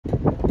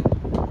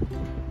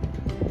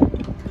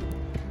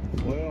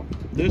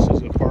This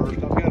is the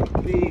first. I've got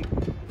a big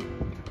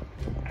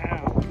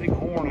owl, big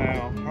horn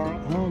owl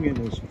hung in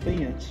this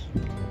fence.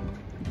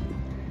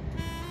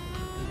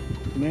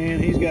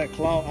 Man, he's got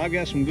claw. I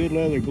got some good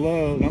leather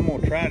gloves. I'm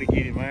gonna try to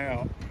get him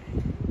out.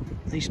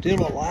 He's still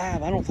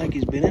alive. I don't think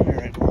he's been in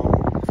there that long.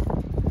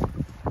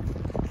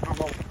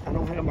 I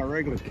don't have my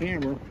regular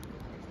camera.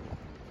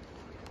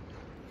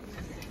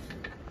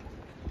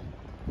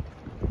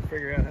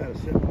 Figure out how to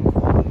set my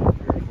phone up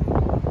here.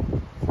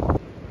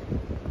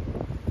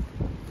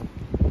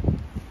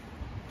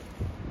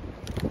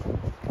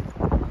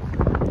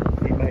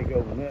 He may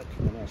go nuts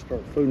when I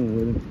start fooling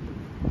with him.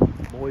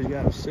 Boy, he's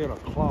got a set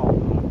of claws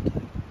on it.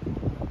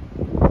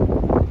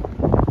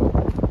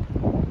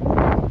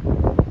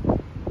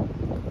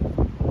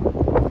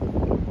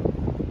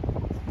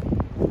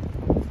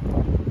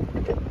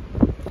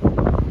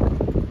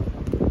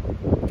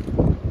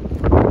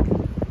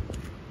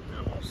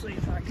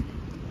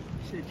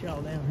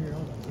 Y'all down here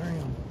on the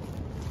ground,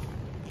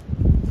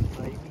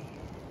 maybe.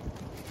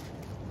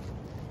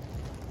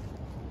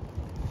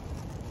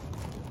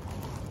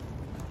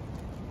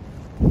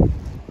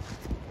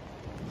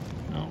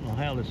 I don't know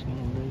how this is going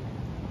to do.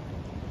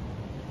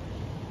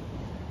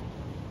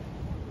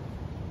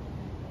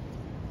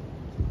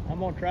 I'm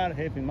going to try to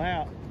help him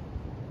out.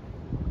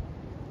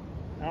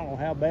 I don't know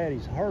how bad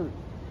he's hurt.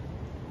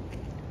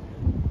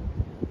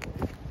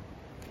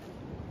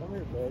 Come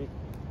here, buddy.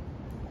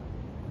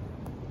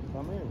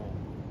 Come here now.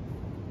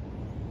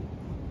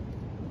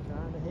 I'm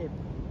trying to help you.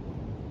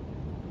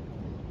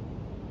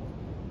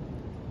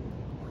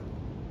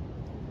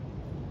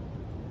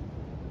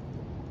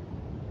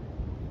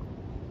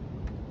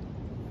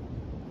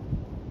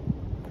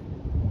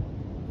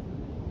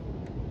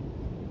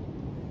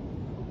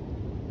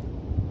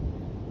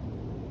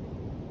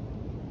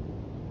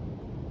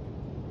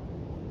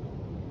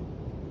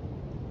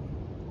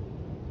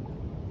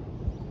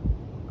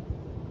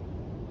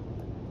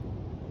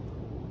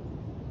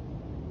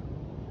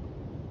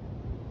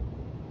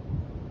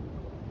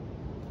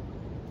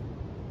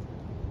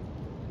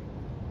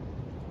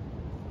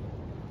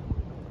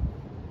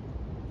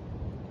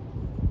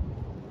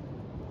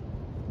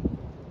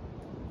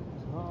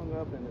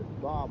 Up in this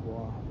barbed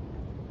wire.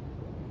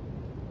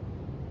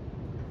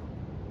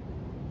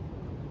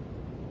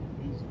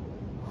 Easy.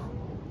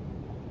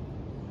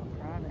 I'm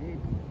trying to hit you.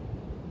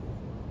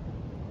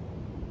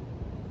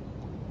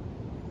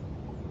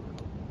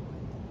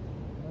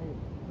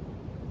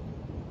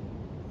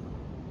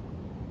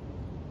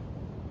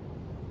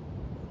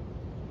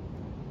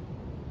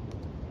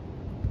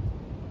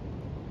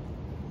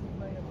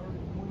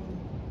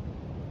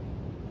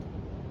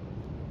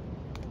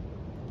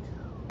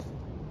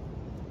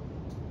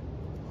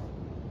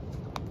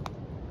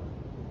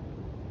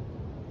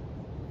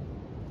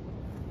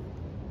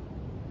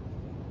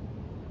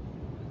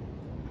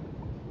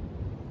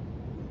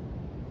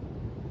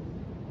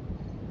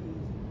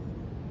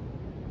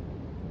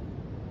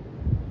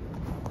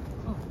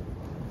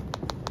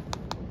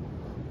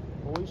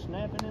 Boy,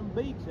 snapping them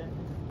beaks at me.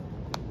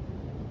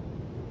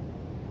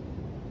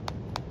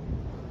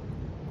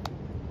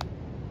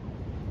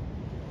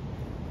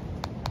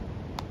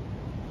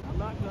 I'm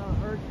not gonna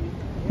hurt you.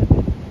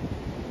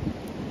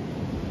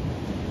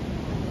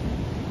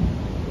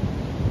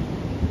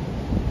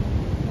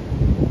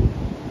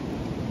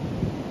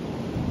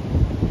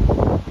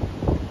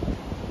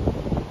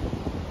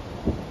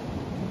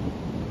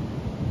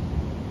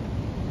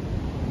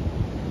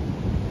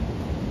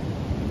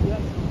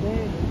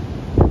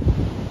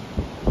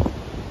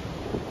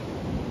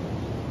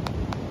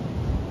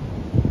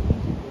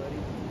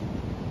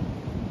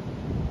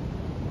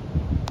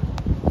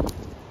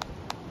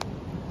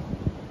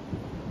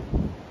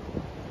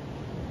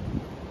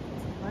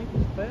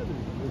 Feathers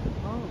with the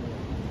palm in it.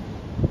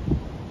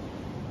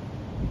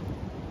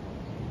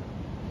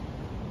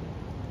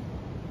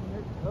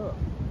 They're tough.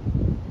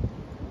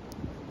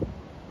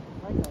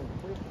 I think I'll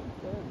twist some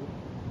feathers.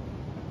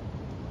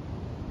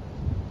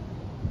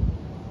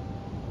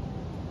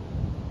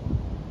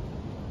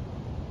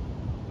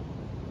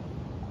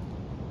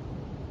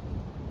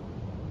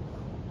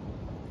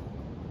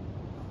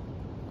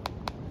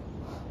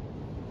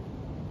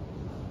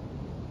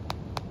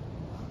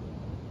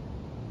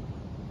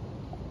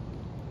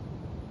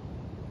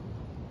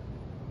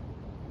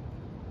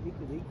 He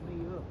could eat me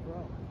up,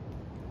 bro.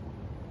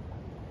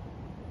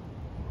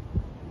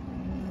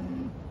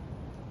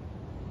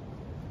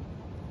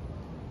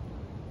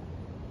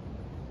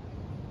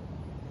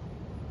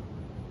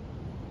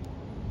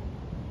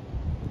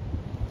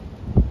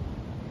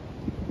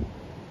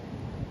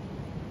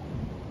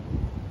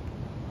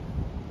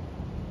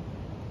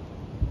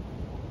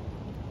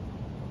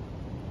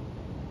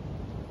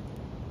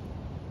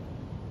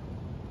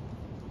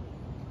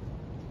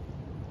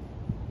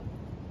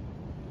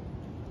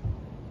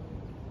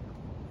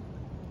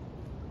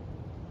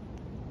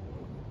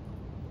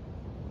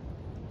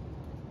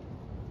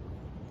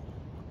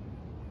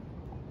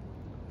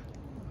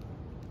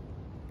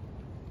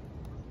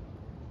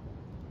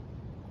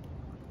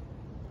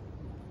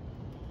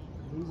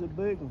 He's a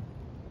big one.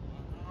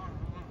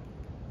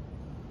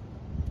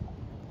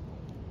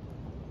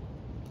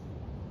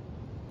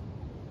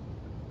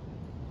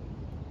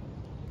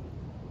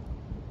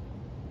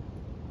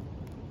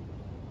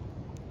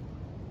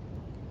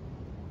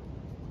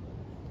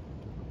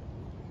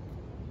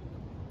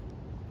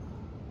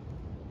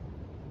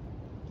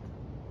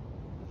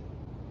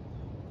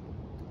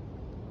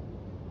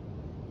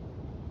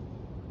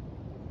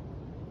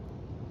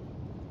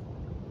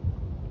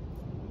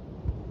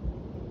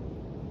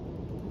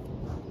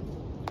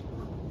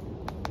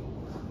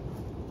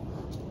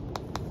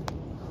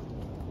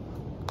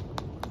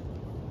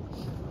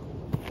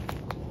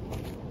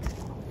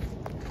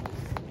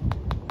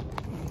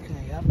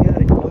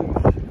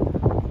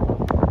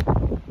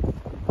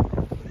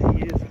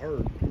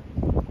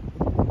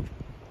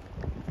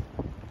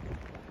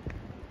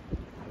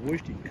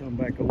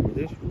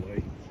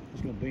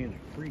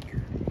 creek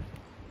here.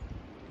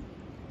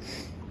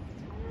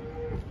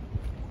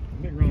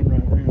 Let me run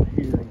right around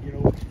here and get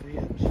over the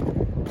fence.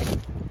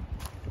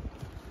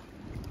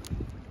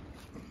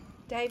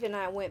 Dave and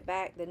I went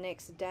back the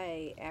next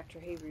day after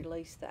he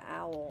released the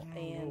owl,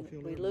 and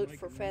we looked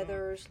for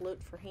feathers,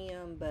 looked for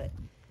him, but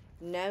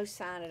no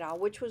sign at all,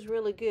 which was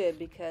really good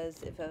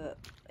because if a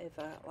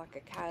like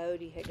a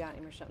coyote had gotten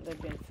him or something,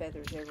 there'd been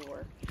feathers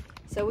everywhere.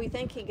 So we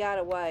think he got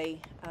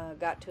away,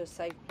 got to a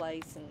safe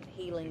place and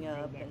healing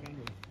up,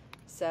 and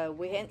so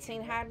we hadn't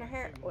seen hide nor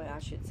hair. Well, I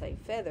should say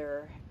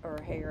feather or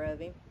hair of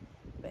him,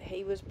 but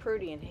he was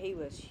pretty and he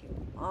was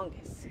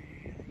humongous.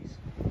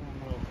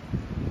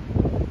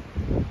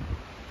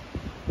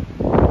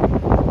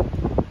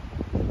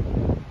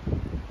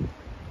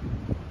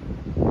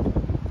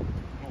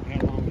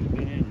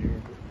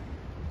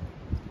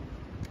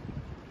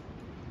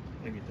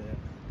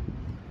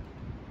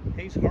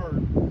 He's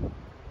hurt.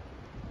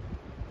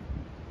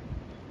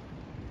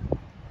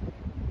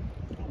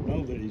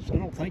 I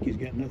don't think he's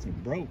got nothing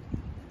broke.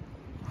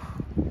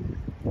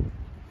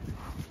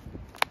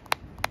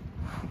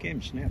 I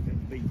can't snap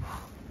that beat.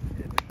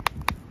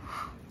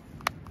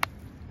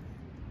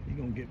 He's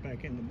gonna get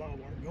back in the ball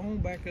wire. Go on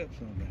back up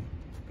some now.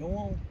 Go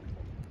on.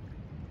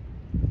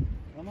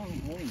 Come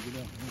on, Wayne,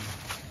 get up.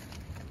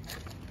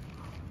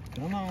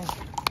 Come on.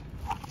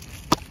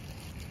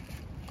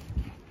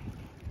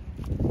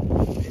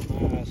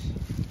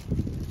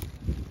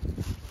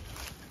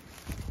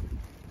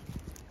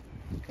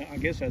 I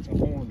guess that's a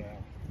horned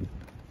owl.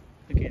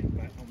 Look at it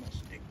back on my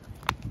stick.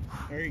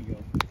 There you go.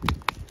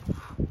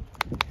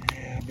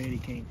 Yeah, I bet he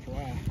can't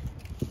fly.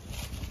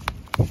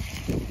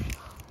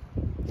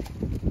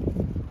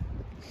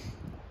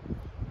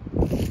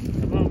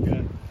 Come on,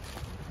 guy.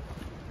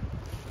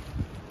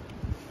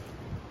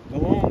 Go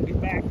on, get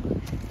back.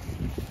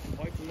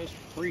 Away from this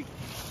freak.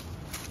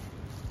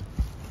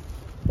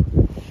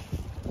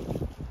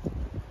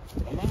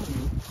 Come on,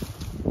 man.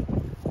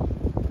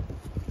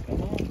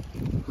 Come on.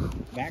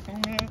 Back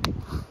on up.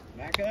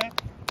 Back up.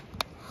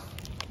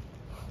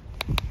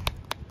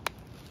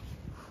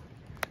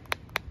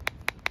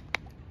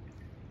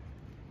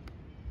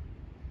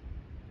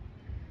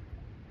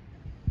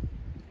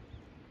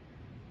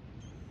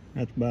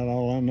 That's about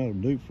all I know to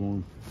do for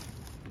him.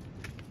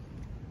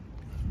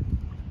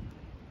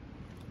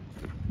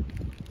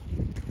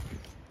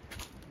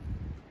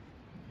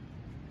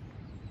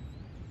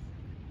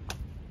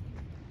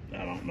 I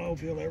don't know if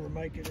he'll ever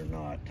make it or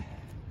not.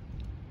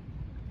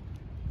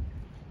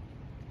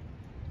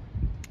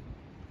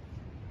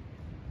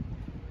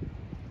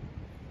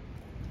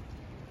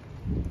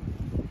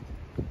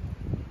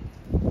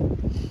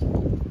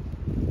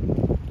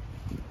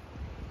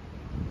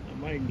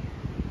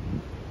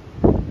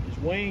 His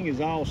wing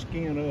is all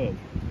skin up.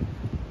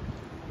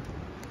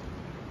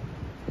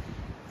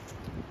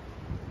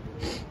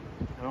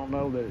 I don't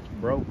know that it's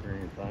broke or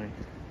anything.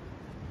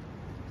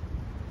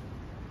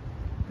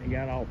 He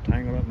got all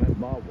tangled up in that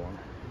barbed wire.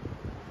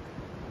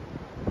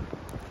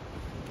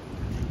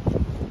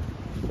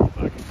 If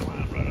I can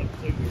climb right up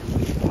through here.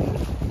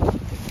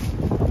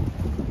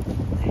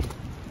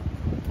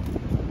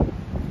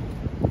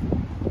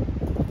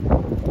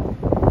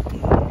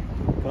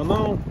 Come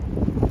on.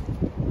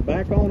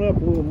 Back on up a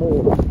little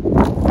more.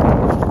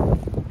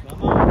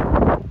 Come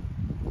on.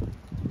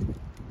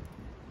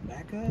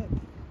 Back up.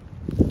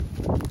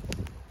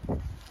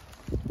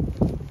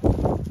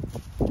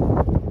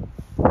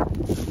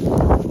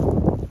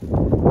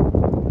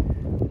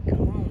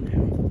 Come on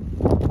now.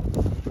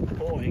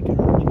 Boy, he can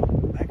really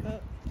back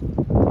up.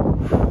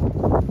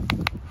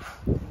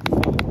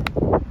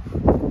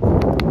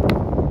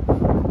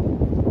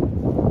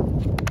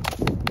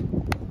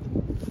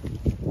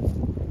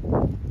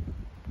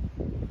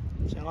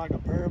 Sound like a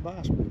pair of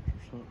bicycles or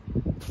something.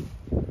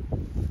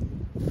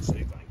 Let's see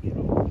if I can get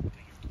over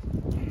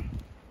there.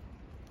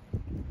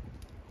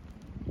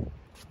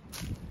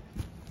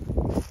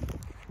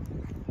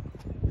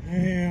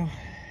 Well,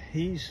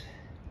 he's,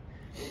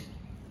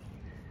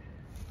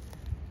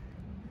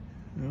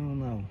 I don't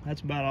know.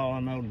 That's about all I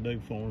know to do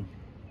for him.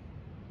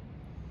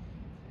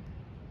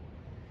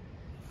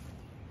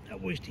 I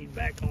wished he'd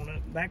back on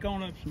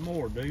up some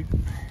more, dude.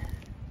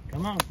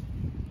 Come on.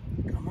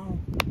 Come on.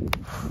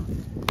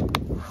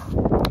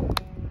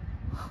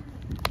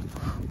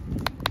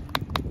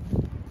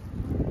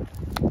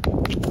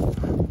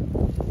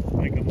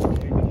 I think I'm gonna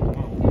leave him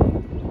alone.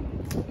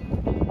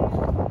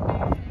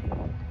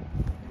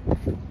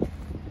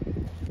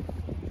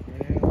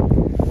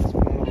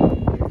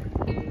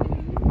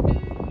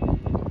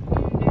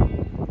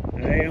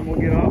 Hey, I'm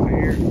gonna get off of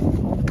here.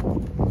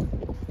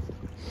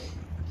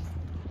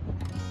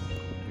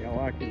 If y'all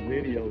like this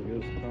video, give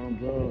us a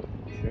thumbs up,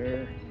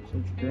 share,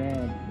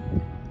 subscribe,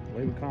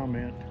 leave a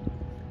comment.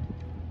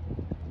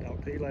 Talk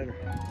to you later.